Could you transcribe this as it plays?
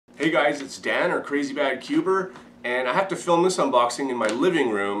Hey guys, it's Dan or Crazy Bad Cuber, and I have to film this unboxing in my living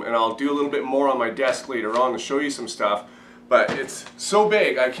room, and I'll do a little bit more on my desk later on to show you some stuff. But it's so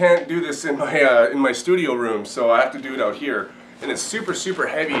big, I can't do this in my studio room, so I have to do it out here. And it's super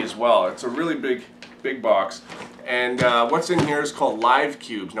heavy as well. It's a really big box. And what's in here is called live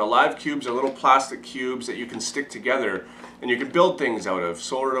cubes. Now live cubes are little plastic cubes that you can stick together and you can build things out of,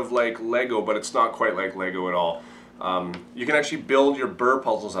 sort of like Lego, but it's not quite like Lego at all. You can actually build your burr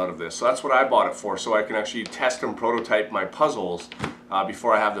puzzles out of this. So that's what I bought it for, so I can actually test and prototype my puzzles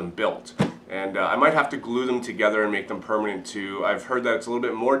before I have them built. And I might have to glue them together and make them permanent too. I've heard that it's a little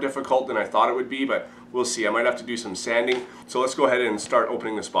bit more difficult than I thought it would be, but we'll see. I might have to do some sanding. So let's go ahead and start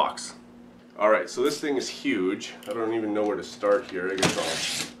opening this box. Alright, so this thing is huge. I don't even know where to start here. I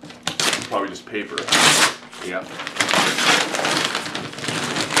guess I'll probably just paper. Yep.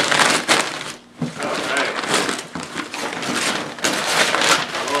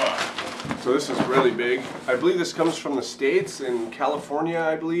 So this is really big. I believe this comes from the States, in California,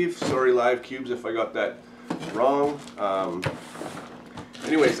 I believe. Sorry, Live Cubes, if I got that wrong.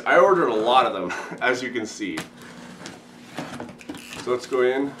 Anyways, I ordered a lot of them, as you can see. So let's go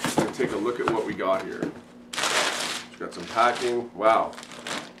in and take a look at what we got here. We've got some packing. Wow.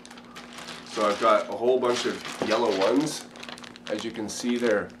 So I've got a whole bunch of yellow ones. As you can see,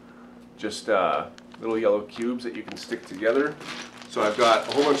 they're just little yellow cubes that you can stick together. So I've got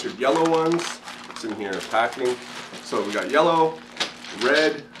a whole bunch of yellow ones. It's in here packing. So we got yellow,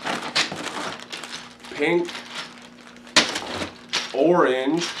 red, pink,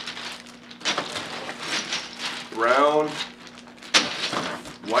 orange, brown,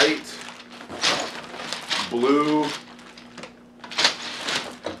 white, blue,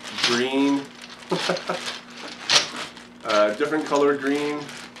 green, different color green,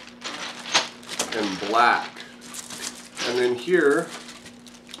 and black. And then here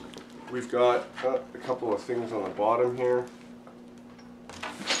we've got a couple of things on the bottom here.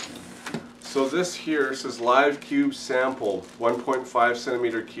 So this here says Live Cube Sample 1.5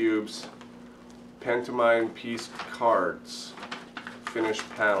 centimeter cubes, pantomime piece cards, finished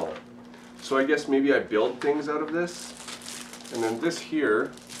panel. So I guess maybe I build things out of this. And then this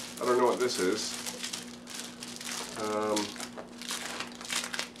here, I don't know what this is.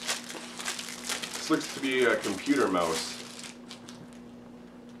 This looks to be a computer mouse.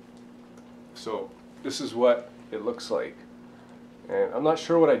 So this is what it looks like. And I'm not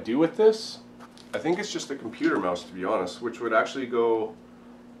sure what I do with this. I think it's just a computer mouse, to be honest, which would actually go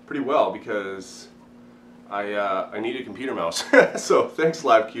pretty well because I need a computer mouse. So thanks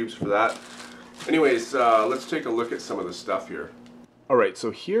Live Cubes for that. Anyways, let's take a look at some of the stuff here. Alright,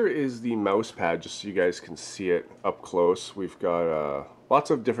 so here is the mouse pad, just so you guys can see it up close. We've got lots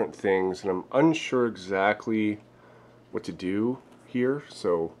of different things, and I'm unsure exactly what to do here,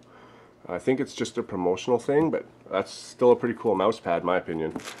 so I think it's just a promotional thing, but that's still a pretty cool mouse pad in my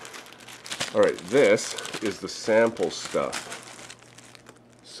opinion. Alright, this is the sample stuff.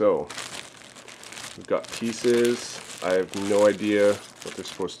 So, we've got pieces. I have no idea what they're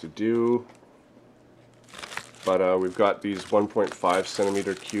supposed to do. But we've got these 1.5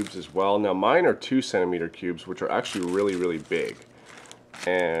 centimeter cubes as well. Now mine are 2 centimeter cubes, which are actually really big.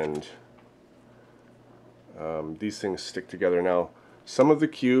 And these things stick together. Now, some of the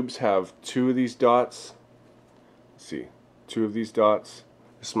cubes have 2 of these dots. Let's see, 2 of these dots.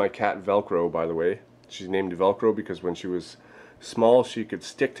 This is my cat Velcro, by the way. She's named Velcro because when she was small, she could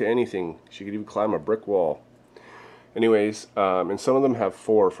stick to anything. She could even climb a brick wall. Anyways, and some of them have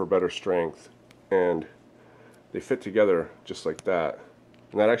 4 for better strength. And they fit together just like that.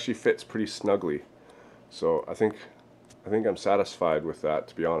 And that actually fits pretty snugly. So I think I'm satisfied with that,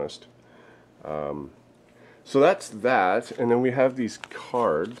 to be honest. So that's that, and then we have these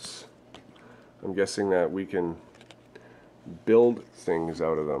cards. I'm guessing that we can build things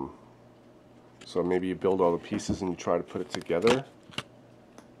out of them. So maybe you build all the pieces and you try to put it together.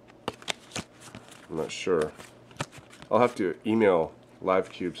 I'm not sure. I'll have to email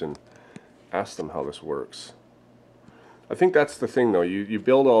Live Cubes and ask them how this works. I think that's the thing though, you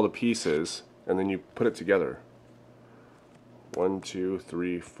build all the pieces and then you put it together. 1, 2,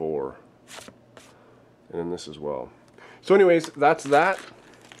 3, 4. And then this as well. So anyways, that's that.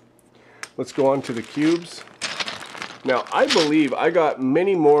 Let's go on to the cubes. Now I believe I got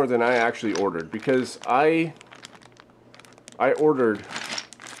many more than I actually ordered because I ordered,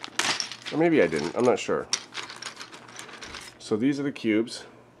 or maybe I didn't, I'm not sure. So these are the cubes.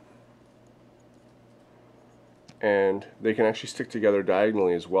 And they can actually stick together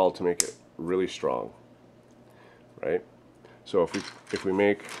diagonally as well to make it really strong, right? So if we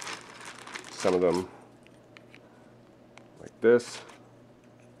make some of them like this,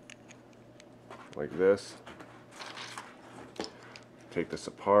 like this. Take this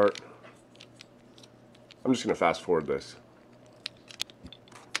apart. I'm just going to fast forward this.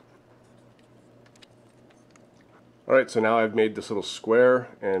 Alright, so now I've made this little square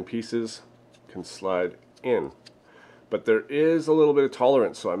and pieces can slide in. But there is a little bit of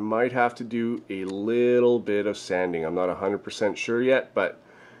tolerance, so I might have to do a little bit of sanding. I'm not 100% sure yet, but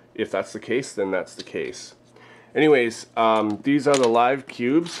if that's the case, then that's the case. Anyways, these are the live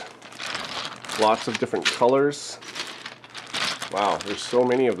cubes. Lots of different colors. Wow, there's so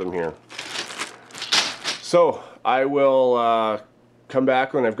many of them here. So I will come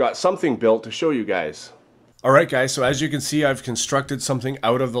back when I've got something built to show you guys. Alright guys, so as you can see, I've constructed something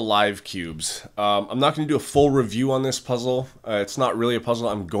out of the live cubes. I'm not going to do a full review on this puzzle. It's not really a puzzle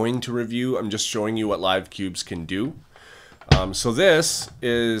I'm going to review. I'm just showing you what live cubes can do. So this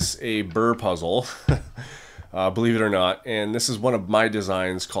is a Burr puzzle, believe it or not, and this is one of my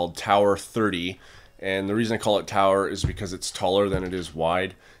designs called Tower 30. And the reason I call it Tower is because it's taller than it is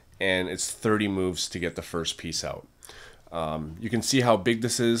wide, and it's 30 moves to get the first piece out. You can see how big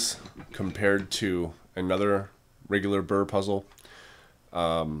this is compared to another regular Burr puzzle.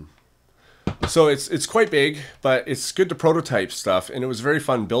 So it's quite big, but it's good to prototype stuff, and it was very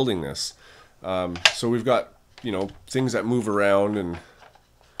fun building this. So we've got, you know, things that move around, and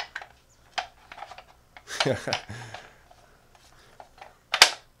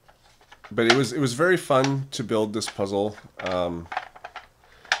but it was very fun to build this puzzle, and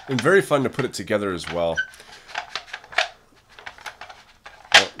very fun to put it together as well.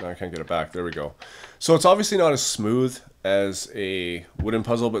 Oh, now I can't get it back. There we go. So it's obviously not as smooth as a wooden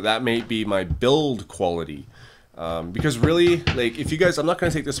puzzle, but that may be my build quality. Because really, like, if you guys, I'm not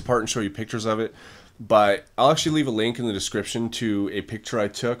going to take this apart and show you pictures of it, but I'll actually leave a link in the description to a picture I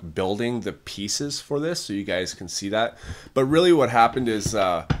took building the pieces for this, so you guys can see that. But really what happened is,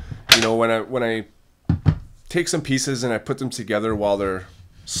 you know, when I take some pieces and I put them together while they're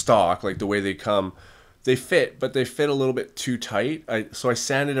stock, like the way they come, they fit, but they fit a little bit too tight. So I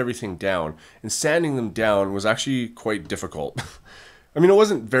sanded everything down, and sanding them down was actually quite difficult. I mean, it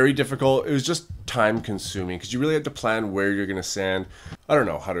wasn't very difficult, it was just time consuming, because you really had to plan where you're going to sand. I don't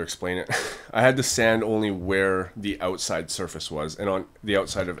know how to explain it. I had to sand only where the outside surface was, and on the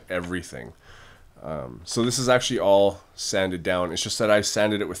outside of everything. So this is actually all sanded down. It's just that I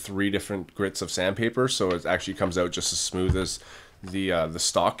sanded it with 3 different grits of sandpaper, so it actually comes out just as smooth as the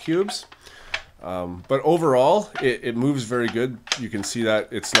stock cubes. But overall, it moves very good. You can see that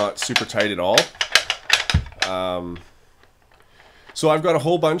it's not super tight at all. So I've got a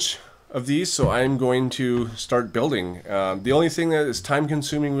whole bunch of these, so I'm going to start building. The only thing that is time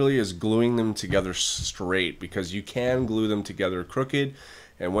consuming really is gluing them together straight, because you can glue them together crooked,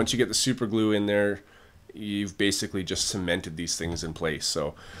 and once you get the super glue in there, you've basically just cemented these things in place.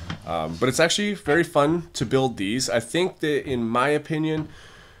 So, but it's actually very fun to build these. I think that, in my opinion,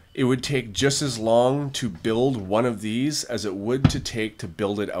 it would take just as long to build one of these as it would to take to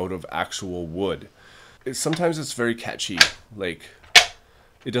build it out of actual wood. Sometimes it's very catchy, like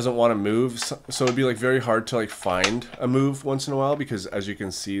it doesn't want to move, so it'd be like very hard to like find a move once in a while, because as you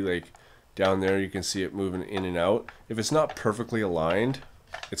can see, like down there, you can see it moving in and out. If it's not perfectly aligned,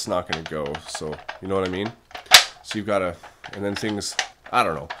 it's not going to go. So you know what I mean? So you've got to, and then things, I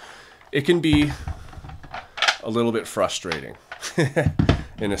don't know, it can be a little bit frustrating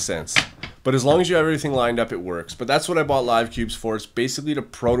in a sense. But as long as you have everything lined up, it works. But that's what I bought live cubes for. It's basically to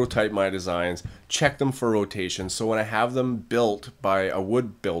prototype my designs, check them for rotation, so when I have them built by a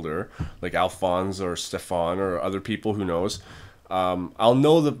wood builder, like Alphonse or Stefan or other people, who knows, I'll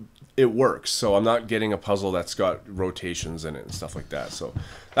know that it works. So I'm not getting a puzzle that's got rotations in it and stuff like that. So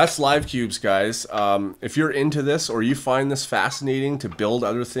that's live cubes, guys. If you're into this, or you find this fascinating to build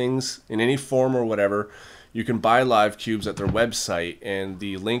other things in any form or whatever, you can buy live cubes at their website, and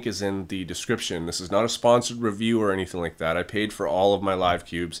the link is in the description. This is not a sponsored review or anything like that. I paid for all of my live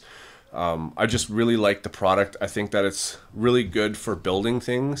cubes. I just really like the product. I think that it's really good for building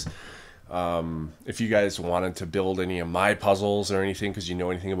things. If you guys wanted to build any of my puzzles or anything, because you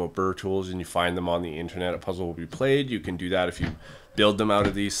know anything about Burr tools and you find them on the internet, a puzzle will be played, you can do that if you build them out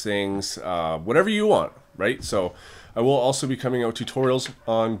of these things, whatever you want, right? So I will also be coming out tutorials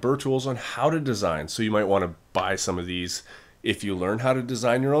on Burr tools on how to design, so you might want to buy some of these if you learn how to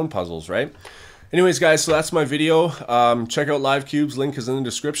design your own puzzles, right? Anyways, guys, so that's my video. Check out live cubes, link is in the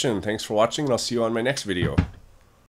description. Thanks for watching, and I'll see you on my next video.